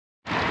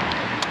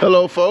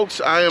Hello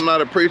folks, I am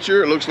not a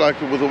preacher, it looks like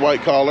with a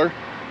white collar,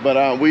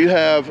 but we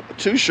have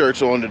two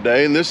shirts on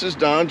today, and this is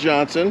Don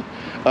Johnson.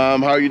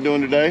 How are you doing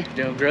today?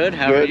 Doing good,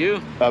 how are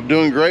you? I'm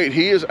doing great.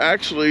 He is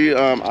actually,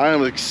 I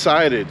am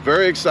excited,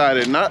 very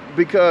excited, not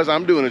because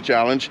I'm doing a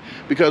challenge,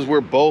 because we're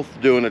both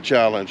doing a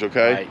challenge,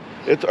 okay? Right.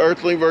 It's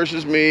Earthling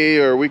versus me,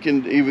 or we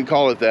can even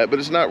call it that, but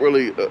it's not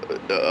really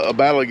a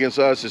battle against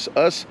us, it's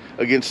us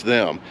against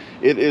them.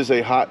 It is a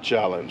hot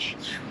challenge.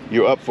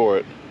 You're up for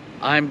it?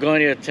 I'm going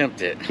to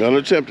attempt it. Gonna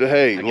attempt it.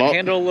 Hey, I can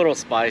handle a little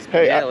spice, but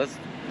hey, yeah, let's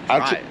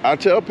try it. I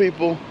tell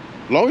people,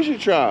 as long as you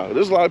try.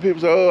 There's a lot of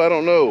people say, oh, I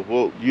don't know.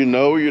 Well, you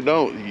know or you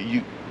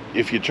don't.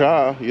 If you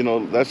try, you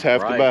know, that's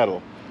half the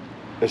battle.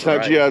 It's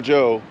not G.I.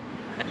 Joe,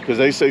 because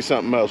they say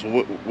something else.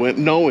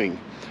 When knowing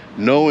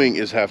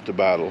is half the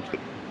battle.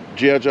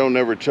 G.I. Joe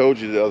never told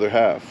you the other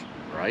half.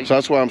 Right. So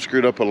that's why I'm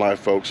screwed up in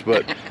life, folks.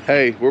 But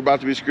hey, we're about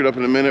to be screwed up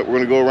in a minute. We're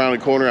gonna go around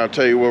the corner. I'll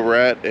tell you where we're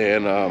at,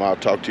 and I'll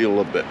talk to you in a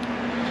little bit.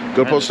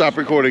 Go post stop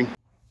recording.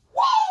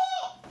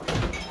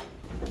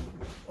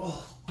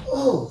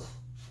 Oh.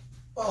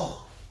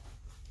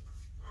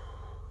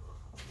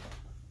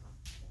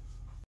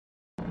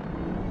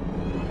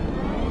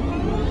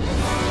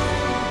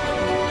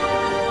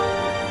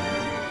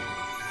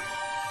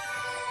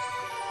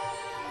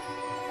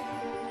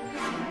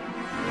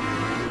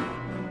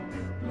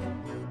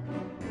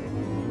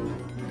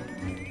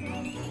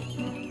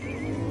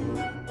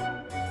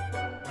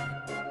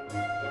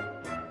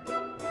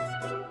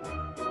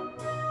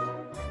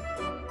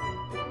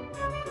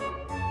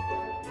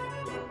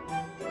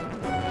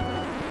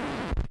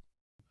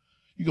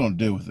 You're gonna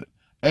deal with it.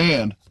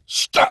 And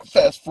stop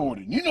fast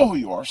forwarding. You know who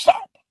you are.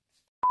 Stop.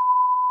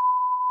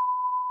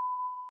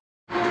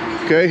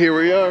 Okay, here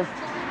we are.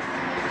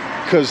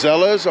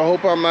 Cazuela's. I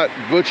hope I'm not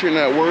butchering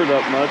that word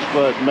up much,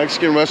 but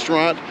Mexican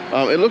restaurant.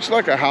 It looks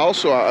like a house,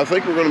 so I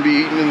think we're gonna be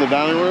eating in the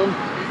dining room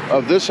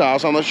of this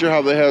house. I'm not sure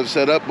how they have it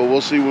set up, but we'll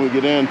see when we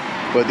get in.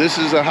 But this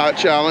is a hot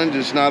challenge.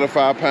 It's not a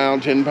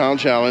 5-pound, 10-pound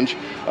challenge,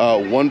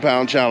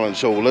 1-pound challenge.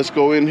 So let's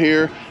go in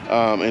here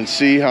and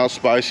see how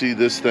spicy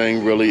this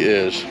thing really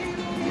is.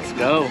 Let's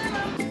go.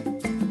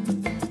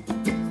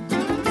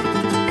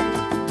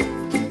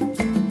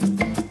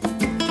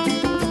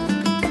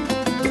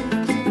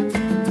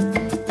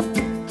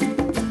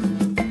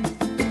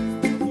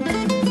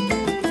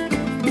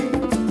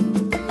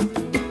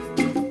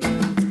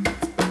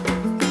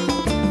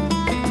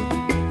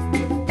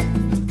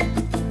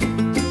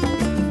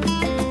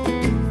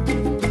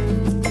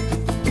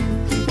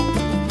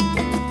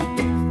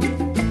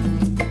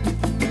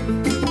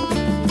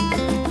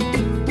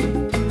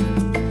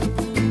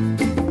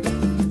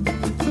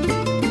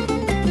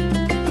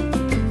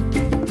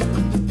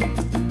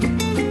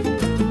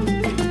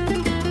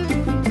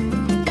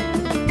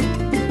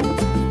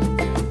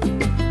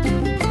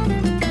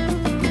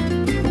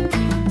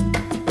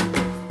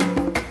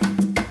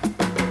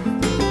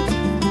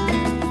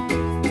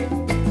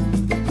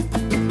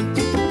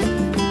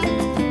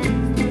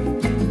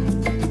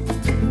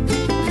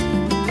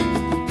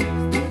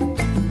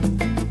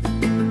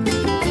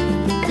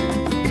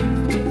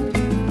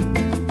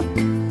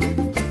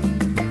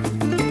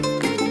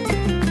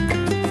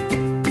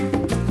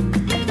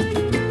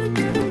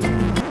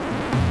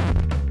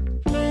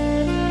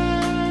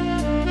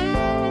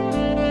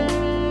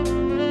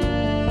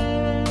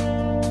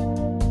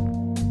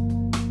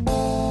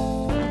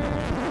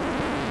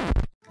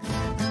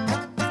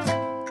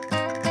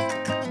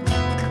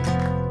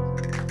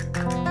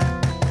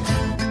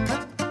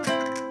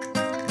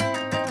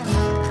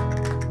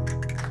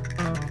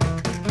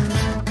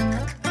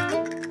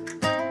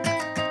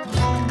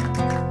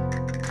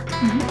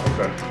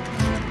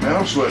 Man,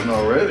 I'm sweating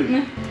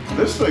already.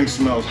 This thing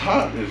smells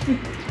hot.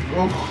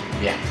 Oh.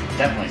 Yeah,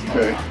 definitely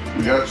smells hot.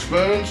 We got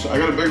spoons. I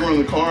got a bigger one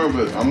in the car,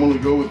 but I'm gonna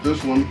go with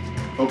this one.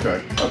 Okay,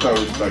 I thought it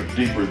was like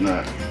deeper than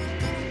that.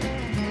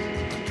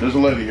 There's a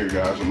lady here,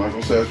 guys. I'm not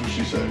gonna say that's what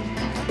she said,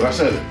 but I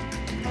said it.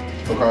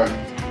 Okay.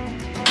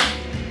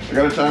 I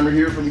got a timer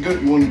here from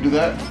good. You want to do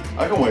that?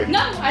 I can wait. No,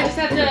 I just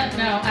have to.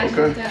 No, I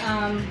just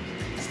have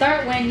to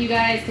start when you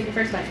guys take the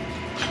first bite.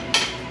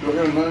 Do I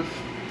got a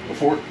knife? A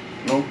fork?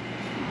 No.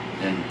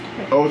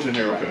 Oh, it's in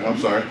here. Okay, I'm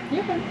sorry.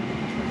 You're fine.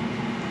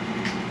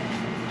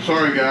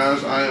 Sorry,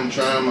 guys. I am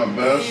trying my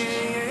best.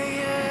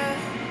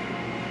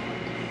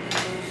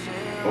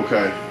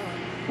 Okay,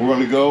 we're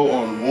gonna go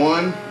on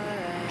 1,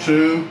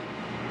 2,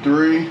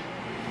 3,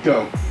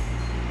 go.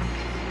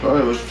 All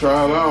right, let's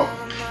try it out.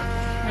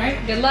 All right,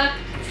 good luck.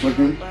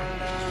 Looking.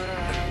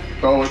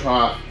 Oh, it's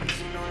hot.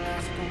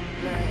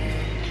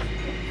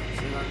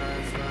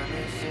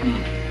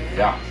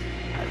 Yeah.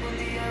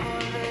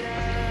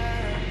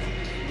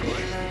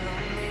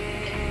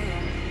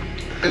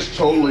 It's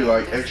totally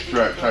like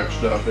extract type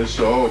stuff. It's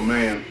so, oh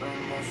man.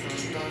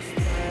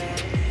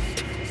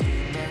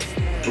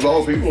 With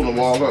all the people on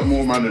the wall, I thought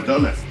more might have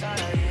done it.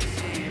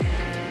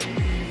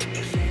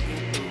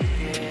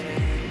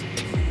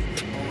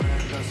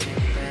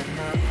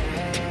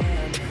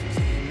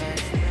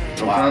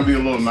 I'm trying to be a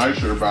little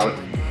nicer about it.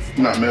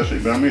 Not messy,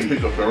 but I mean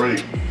hiccups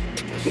already.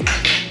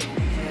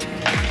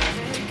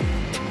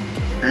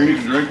 And you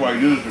can drink while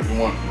you do this if you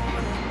want.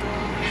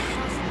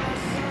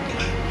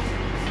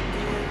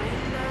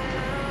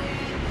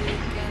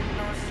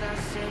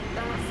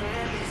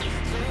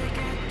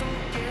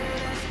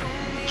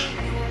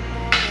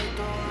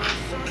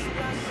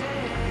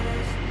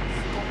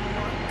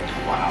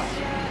 Wow.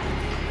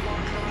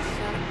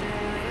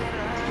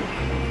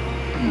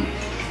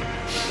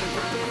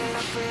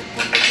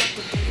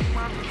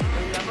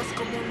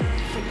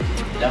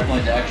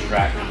 Definitely the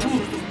extract.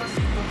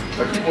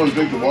 I keep wanting to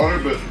drink the water,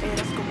 but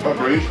my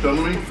brain's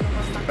telling me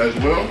as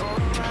well,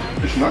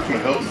 it's not going to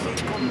help me.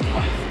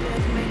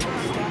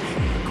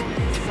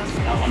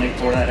 Not when they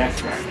pour that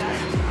extract.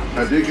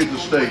 I did get the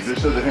steak. They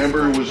said the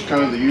hamburger was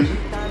kind of the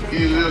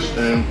easiest,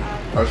 and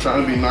I was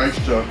trying to be nice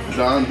to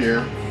Don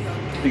here.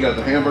 He got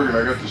the hamburger and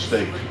I got the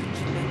steak.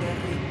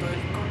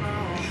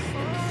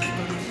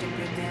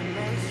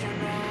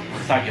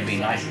 Looks like it'd be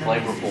nice,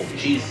 flavorful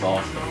cheese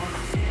sauce.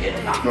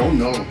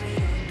 No.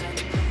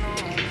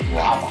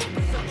 Lava.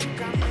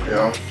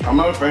 Yeah, I'm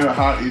not a fan of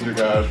hot either,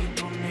 guys.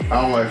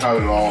 I don't like hot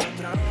at all.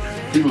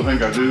 People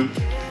think I do.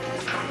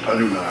 I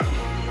do not.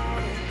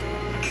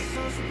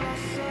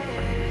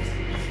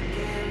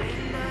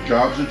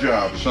 Job's a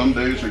job. Some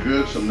days are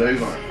good, some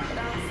days aren't.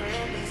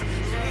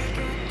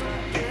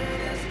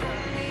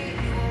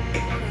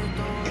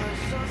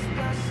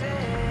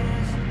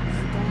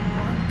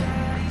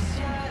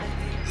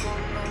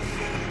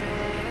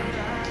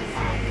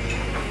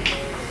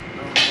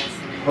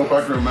 Hope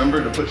I can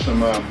remember to put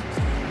some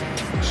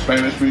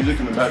Spanish music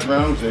in the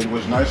background. It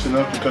was nice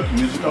enough to cut the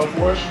music off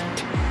for us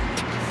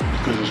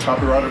because it's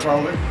copyrighted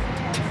probably.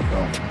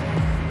 So.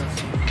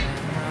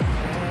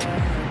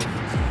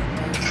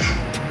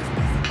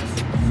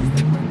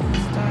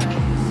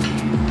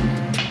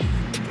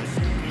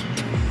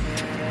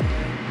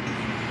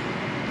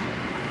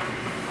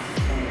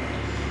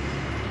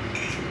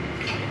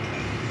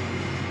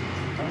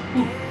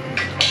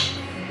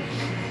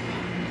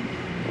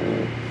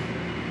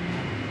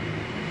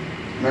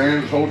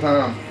 Man, this whole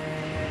time.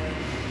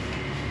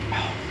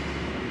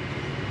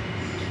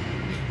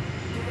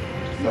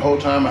 The whole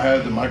time I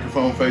had the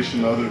microphone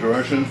facing the other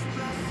direction.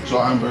 So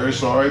I'm very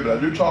sorry, but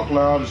I do talk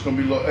loud. It's gonna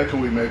be a little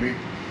echoey maybe,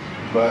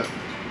 but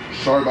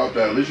sorry about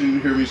that. At least you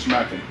didn't hear me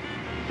smacking.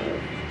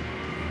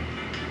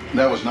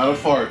 That was not a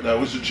fart, that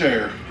was a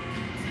chair.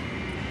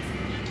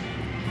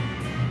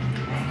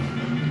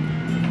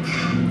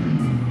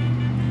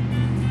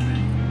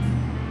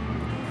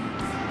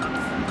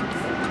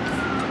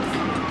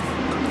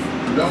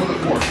 I'm done with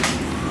the fork.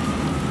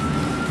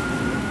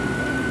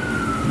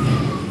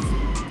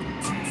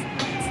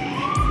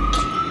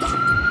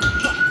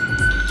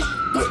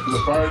 The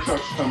fire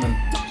truck's coming.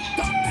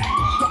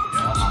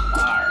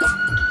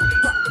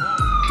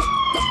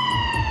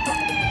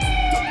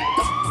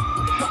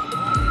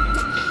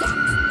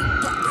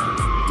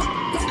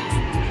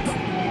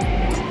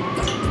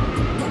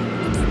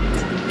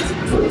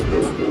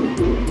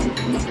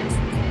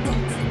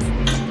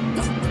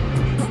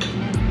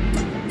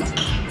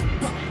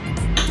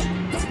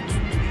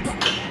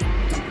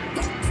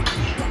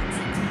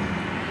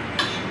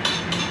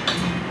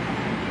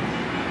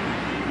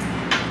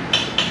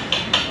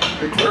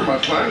 They clear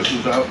my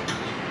sinuses out.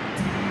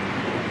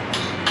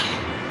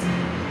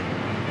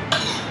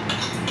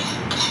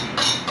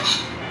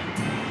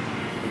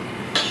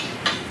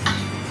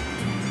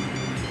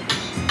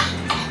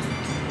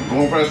 I'm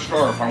going for that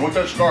scarf. I want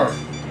that scarf.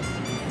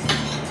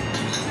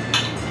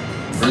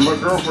 Bring my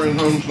girlfriend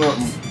home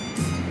something.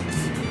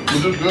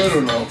 Was this good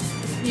or no?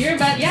 You're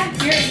about, yeah,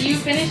 you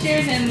finished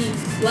yours in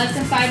less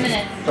than 5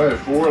 minutes. Okay,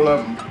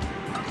 4:11.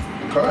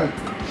 Okay.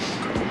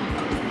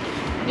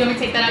 You want me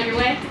to take that out your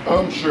way?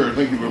 Sure.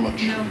 Thank you very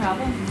much. No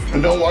problem.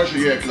 And don't wash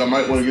it yet, because I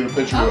might want to get a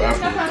picture of it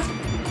after. No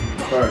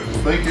problem. All right.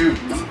 Thank you.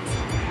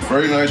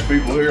 Very nice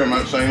people here. I'm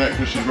not saying that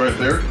because she's right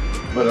there,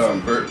 but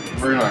very,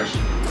 very nice.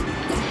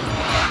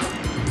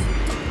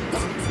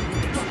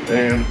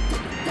 And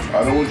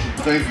I don't want you to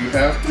think you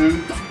have to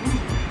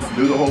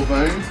do the whole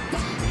thing,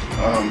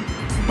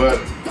 but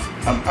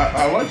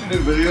I like to do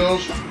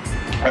videos.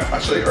 I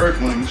say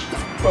Earthlings,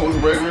 but with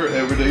regular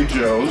everyday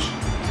Joes.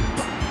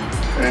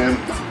 And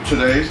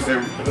today's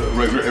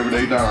regular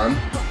everyday Don.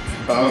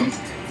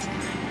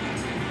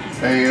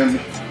 And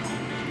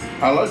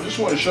I just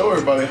want to show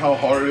everybody how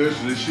hard it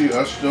is. They see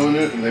us doing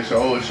it and they say,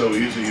 oh, it's so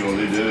easy, you know,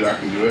 they did it, I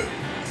can do it.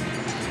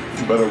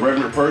 But a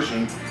regular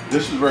person,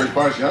 this is very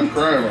spicy. I'm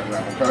crying right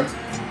now, okay?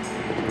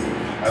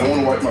 I don't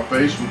want to wipe my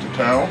face with the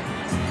towel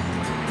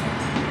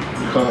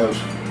because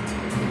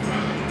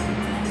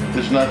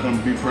it's not going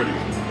to be pretty.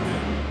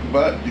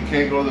 But you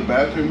can't go to the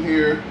bathroom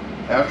here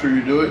after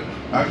you do it.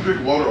 I can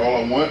drink water all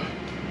I want,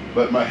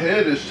 but my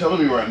head is telling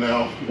me right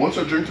now, once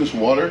I drink this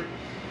water,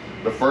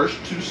 the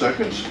first 2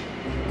 seconds,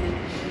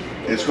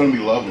 it's going to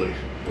be lovely.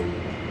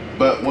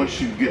 But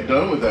once you get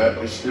done with that,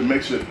 it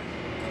makes it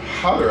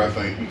hotter, I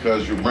think,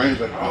 because your brain's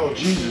like, oh,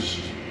 Jesus.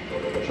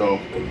 So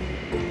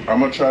I'm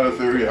going to try the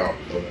theory out.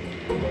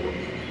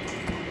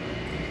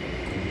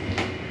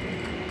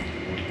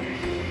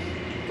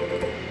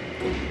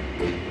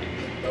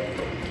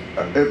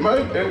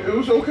 It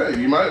was okay.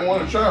 You might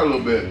want to try a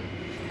little bit.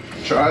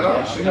 Try it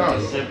out. See how.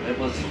 It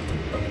was.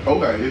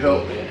 Okay, it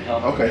helped.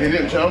 Okay, he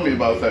didn't tell me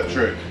about that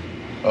trick.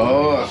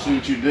 Oh, I see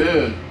what you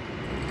did.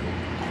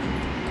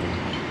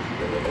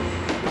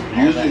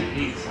 Usually,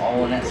 He's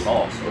all in that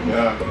sauce.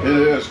 yeah, it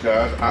is,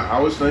 guys. I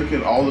was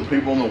thinking all the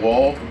people on the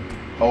wall,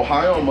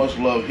 Ohio must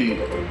love heat.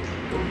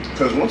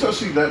 Because once I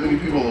see that many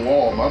people on the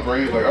wall, my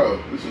brain's like, oh,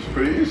 this is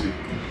pretty easy.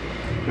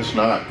 It's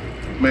not.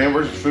 Man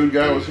versus Food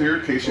Guy was here,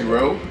 Casey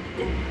Rowe.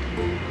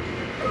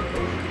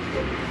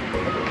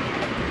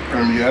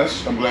 And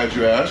yes, I'm glad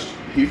you asked.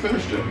 He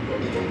finished it.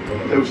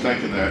 They was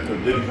thinking that.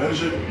 Did he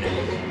finish it?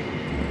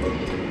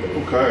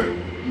 Okay.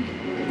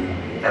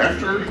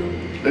 After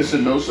they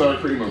said no sour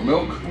cream or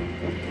milk,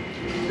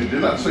 they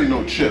did not say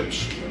no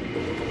chips.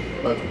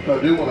 But I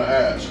do want to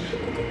ask.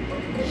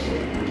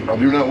 I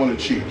do not want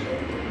to cheat.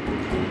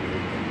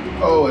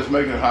 Oh, it's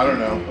making it hotter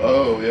now.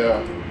 Oh,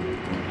 yeah.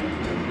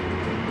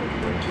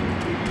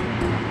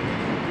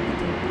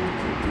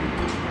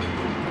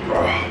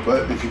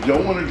 But if you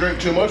don't want to drink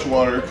too much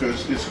water,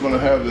 because it's going to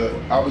have the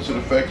opposite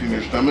effect in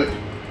your stomach,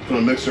 it's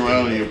going to mix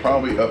around and you'll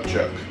probably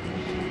upchuck.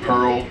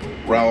 Pearl,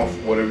 Ralph,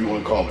 whatever you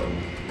want to call it.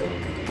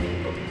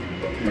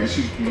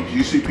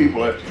 You see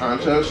people at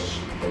contests,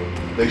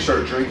 they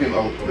start drinking,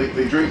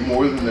 they drink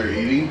more than they're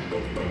eating.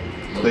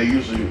 They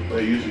usually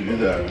do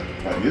that.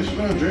 I guess it's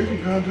not a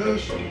drinking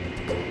contest.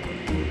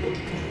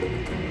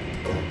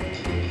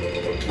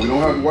 We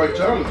don't have white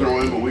towel to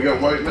throw in, but we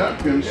got white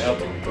napkins.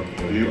 Yep.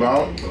 Are you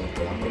about?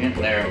 I'm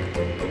getting there.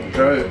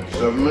 Okay,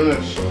 7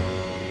 minutes.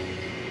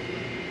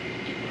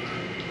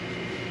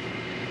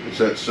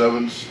 It's at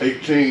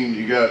 7:18.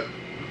 You got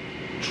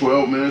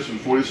 12 minutes and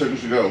 40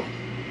 seconds to go.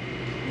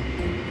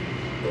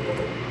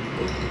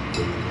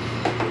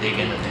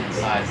 Digging it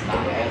inside, it's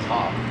not as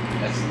hot.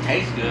 It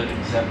tastes good,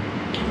 except,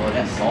 well,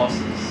 that sauce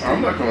is.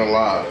 I'm not gonna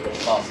lie.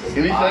 Sauce is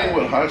Anything fire.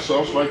 with hot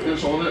sauce like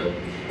this on it,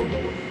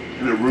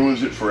 and it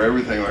ruins it for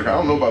everything. Like, I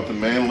don't know about the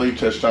manly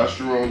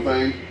testosterone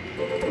thing.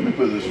 Let me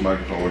put this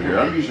microphone over here.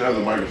 I'm used to have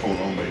the microphone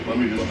on me. Let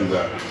me just do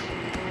that.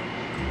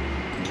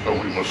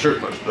 Oh, my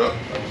shirt messed up.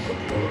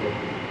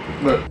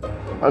 But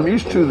I'm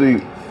used to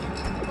the,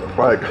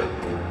 like,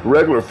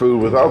 regular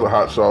food without the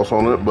hot sauce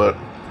on it, but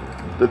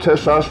the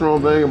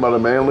testosterone thing about a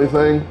manly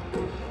thing,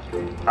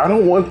 I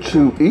don't want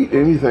to eat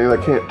anything that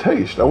I can't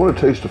taste. I want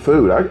to taste the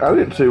food. I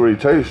didn't see really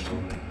taste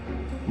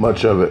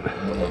much of it.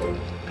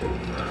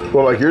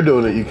 Well, like you're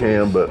doing it, you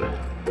can, but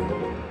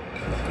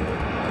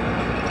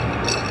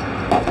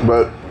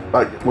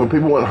like when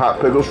people want hot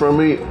pickles from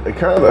me, it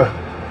kind of,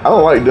 I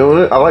don't like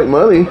doing it. I like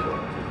money,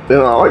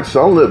 and I like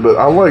selling it, but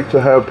I like to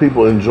have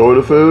people enjoy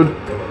the food.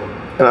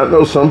 And I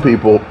know some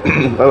people,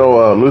 I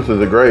know Luther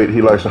the Great,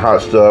 he likes the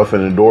hot stuff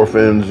and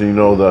endorphins, you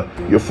know, the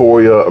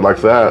euphoria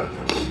like that.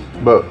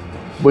 But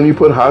when you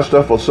put hot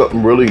stuff on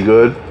something really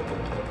good,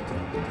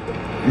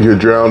 you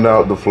drown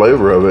out the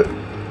flavor of it.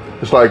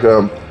 It's like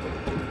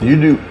you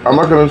do. I'm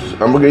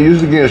gonna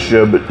use it against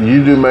you, but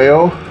you do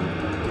mayo.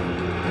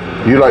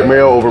 You like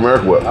mayo over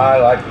American Whip? I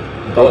like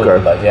both,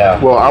 okay, but yeah.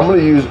 Well, I'm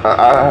gonna use.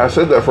 I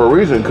said that for a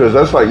reason, because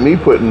that's like me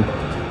putting.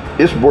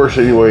 It's worse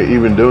anyway,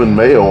 even doing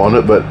mayo on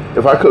it. But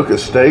if I cook a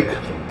steak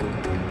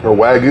or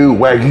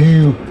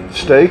wagyu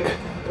steak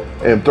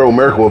and throw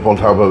American Whip on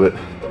top of it,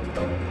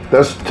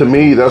 that's, to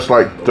me, that's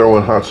like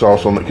throwing hot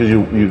sauce on it, because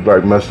you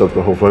like messed up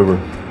the whole flavor.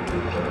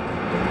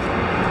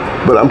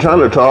 But I'm trying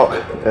to talk,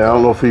 and I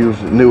don't know if you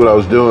knew what I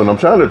was doing. I'm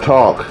trying to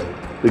talk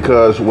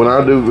because when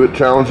I do good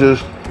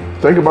challenges,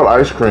 think about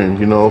ice cream,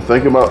 you know,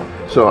 think about,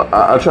 so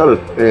I try to,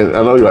 and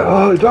I know you're like,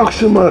 oh, he talks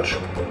too much.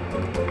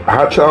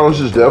 Hot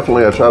challenges,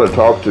 definitely, I try to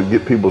talk to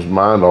get people's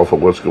mind off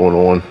of what's going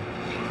on.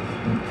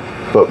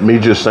 But me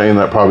just saying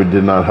that probably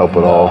did not help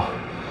at all.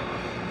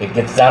 It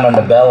gets down in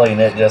the belly and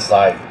it just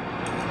like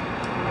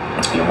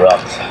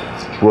erupts.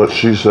 That's what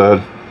she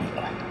said.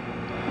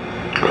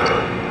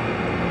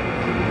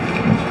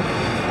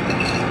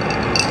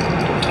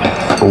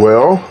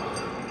 Well,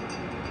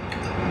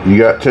 you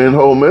got 10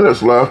 whole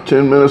minutes left,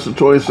 10 minutes and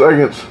 20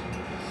 seconds.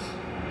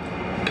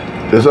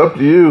 It's up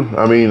to you.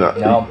 I mean,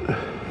 No.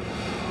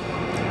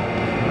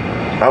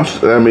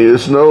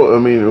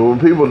 when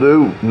people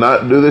do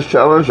not do this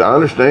challenge, I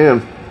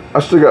understand. I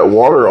still got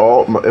water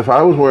if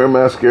I was wearing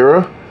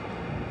mascara,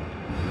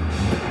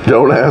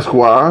 don't ask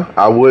why.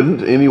 I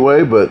wouldn't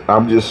anyway, but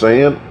I'm just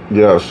saying,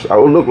 yes, I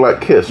would look like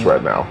Kiss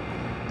right now.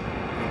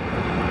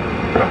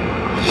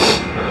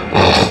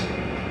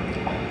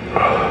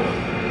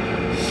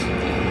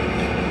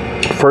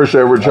 First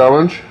ever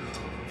challenge?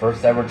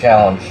 First ever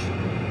challenge.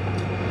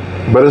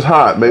 But it's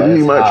hot. Maybe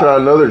you might try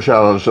another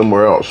challenge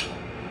somewhere else.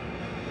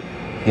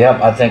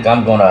 Yep, I think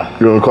I'm gonna.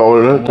 You gonna call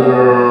it that?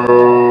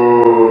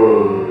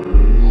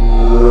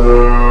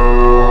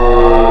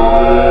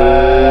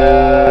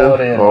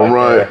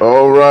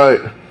 All right.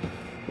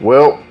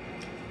 Well,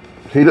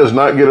 he does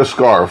not get a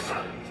scarf.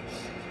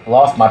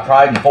 Lost my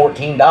pride in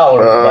 $14,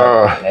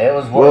 but it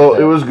was worth it. Well,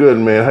 it was good,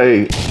 man.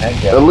 Hey,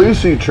 thank you. At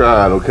least he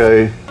tried,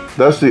 okay?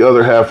 That's the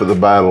other half of the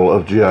battle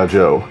of G.I.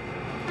 Joe.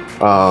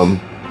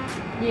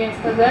 You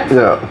still good?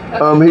 Yeah.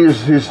 Okay.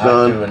 He's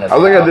done. doing this I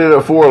think I now. did it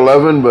at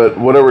 4:11, but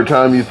whatever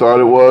time you thought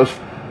it was.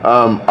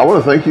 I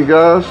want to thank you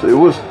guys. It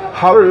was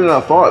hotter than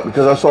I thought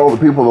because I saw the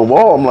people on the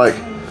wall. I'm like,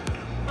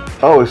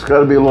 oh, it's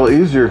got to be a little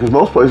easier because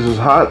most places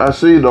hot I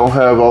see don't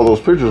have all those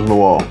pictures on the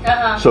wall.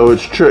 So it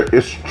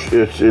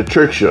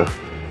tricks you.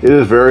 It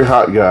is very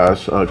hot,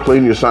 guys.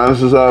 Clean your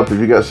sinuses up. If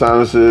you got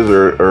sinuses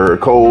or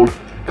cold,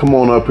 come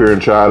on up here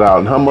and try it out.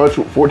 And how much?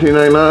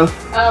 $14.99?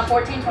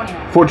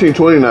 $14.29.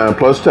 $14.29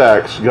 plus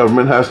tax.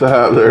 Government has to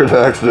have their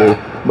tax due.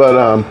 But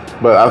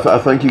I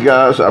thank you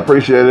guys. I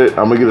appreciate it.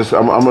 I'm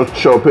gonna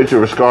show a picture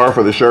of a scarf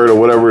or the shirt or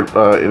whatever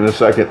in a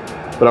second.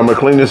 But I'm gonna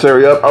clean this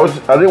area up.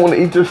 I didn't want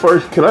to eat this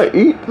first. Can I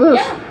eat this?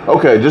 Yeah.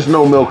 Okay, just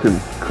no milk and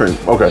cream.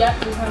 Okay.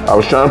 Yep, I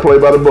was trying to play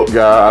by the book,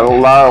 guy. I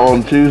don't lie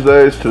on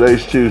Tuesdays.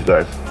 Today's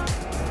Tuesday.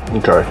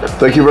 Okay.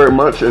 Thank you very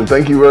much, and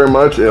thank you very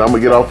much. And I'm gonna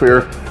get off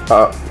here.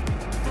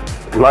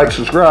 Like,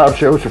 subscribe,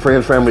 share with your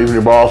friends, family, even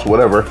your boss,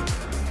 whatever.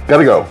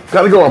 Gotta go.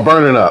 I'm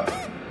burning up.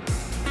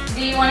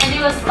 Do you want to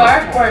do a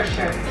scarf or a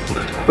shirt?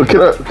 But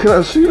can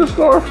I see the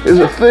scarf? Is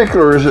it thick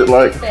or is it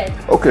like? Thick.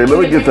 Okay, let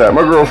me get that.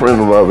 My girlfriend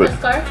will love it. The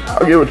scarf? Okay.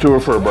 I'll give it to her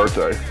for her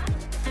birthday.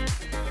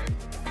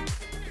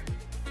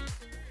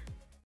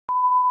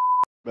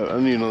 I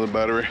need another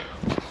battery.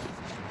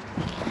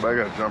 But I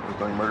got a jumper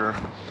thing, my girl.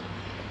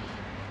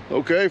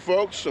 Okay,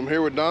 folks, I'm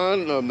here with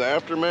Don. The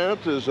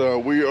aftermath is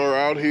we are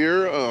out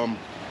here.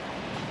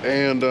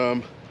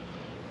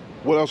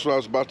 What else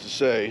was I about to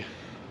say?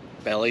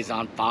 Belly's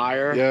on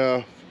fire.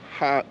 Yeah,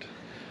 hot.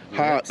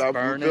 I'm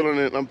feeling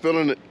it.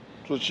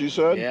 That's what she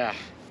said? Yeah.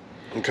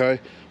 Okay.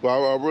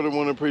 Well, I really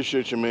want to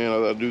appreciate you, man.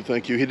 I do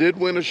thank you. He did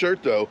win a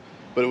shirt, though,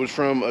 but it was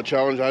from a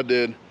challenge I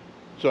did,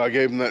 so I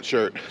gave him that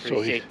shirt.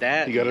 Appreciate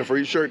that. He got a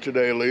free shirt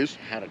today, at least.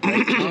 Had a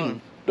great time.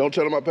 Don't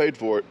tell him I paid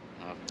for it.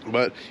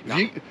 But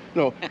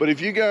if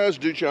you guys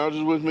do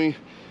challenges with me,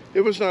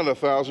 if it's not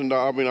 $1,000,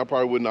 I mean, I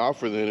probably wouldn't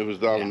offer then if it was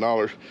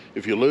 $1,000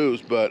 if you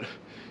lose. But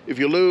if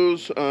you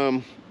lose,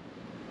 and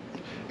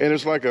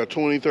it's like a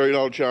 $20,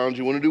 $30 challenge,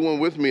 you want to do one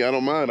with me, I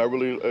don't mind. I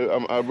really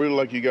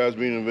like you guys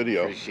being in the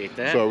video. Appreciate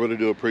that. So I really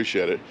do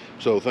appreciate it.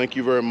 So thank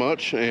you very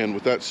much. And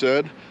with that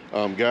said,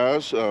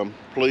 guys,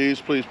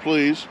 please,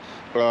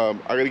 I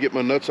got to get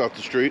my nuts off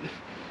the street.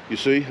 You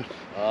see?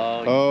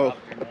 Oh,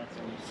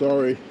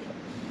 sorry,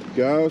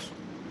 guys.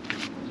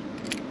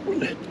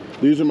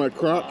 These are my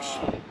Crocs.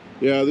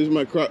 Yeah, these are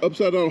my Crocs.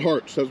 Upside down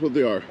hearts. That's what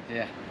they are.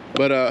 Yeah.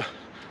 But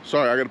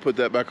sorry, I got to put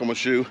that back on my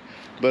shoe.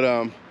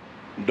 But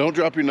don't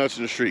drop your nuts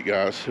in the street,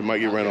 guys. It might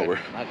get ran over.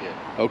 Not good.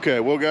 Okay,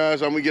 well,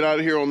 guys, I'm gonna get out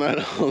of here on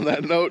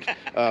that note.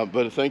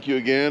 But thank you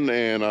again,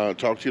 and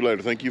talk to you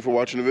later. Thank you for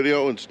watching the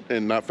video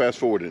and not fast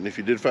forwarding. And if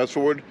you did fast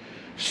forward,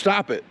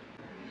 stop it.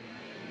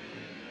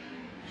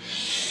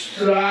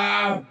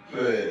 Stop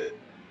it.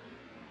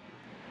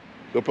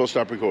 Go post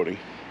stop recording.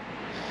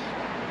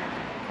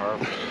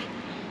 Perfect.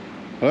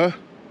 Huh?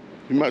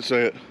 You might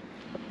say it.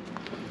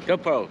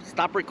 GoPro,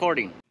 stop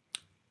recording.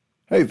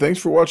 Hey, thanks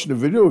for watching the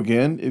video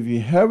again. If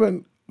you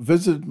haven't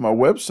visited my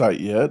website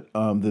yet,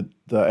 the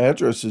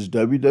address is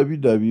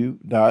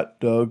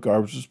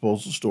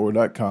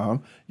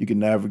www.DaGarbageDisposalStore.com. You can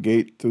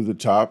navigate through the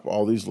top,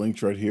 all these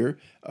links right here.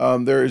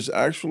 There is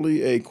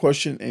actually a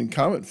question and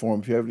comment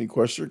form. If you have any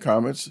questions or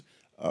comments,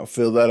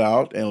 fill that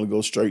out and it'll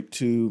go straight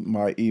to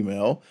my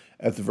email.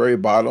 At the very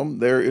bottom,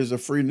 there is a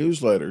free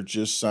newsletter.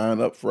 Just sign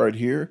up right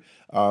here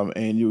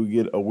and you'll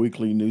get a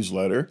weekly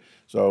newsletter.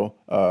 So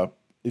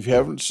if you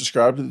haven't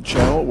subscribed to the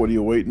channel, what are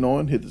you waiting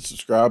on? Hit the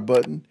subscribe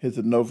button, hit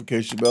the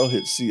notification bell,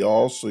 hit see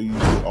all so you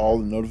get all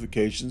the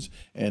notifications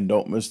and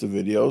don't miss the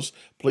videos.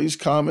 Please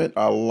comment.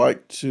 I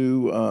like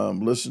to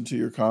listen to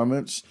your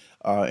comments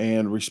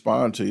and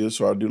respond to you.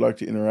 So I do like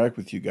to interact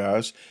with you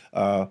guys.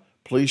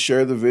 Please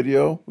share the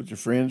video with your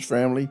friends,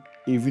 family,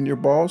 even your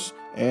boss,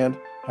 and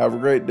have a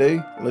great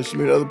day. Let's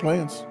meet other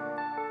plans.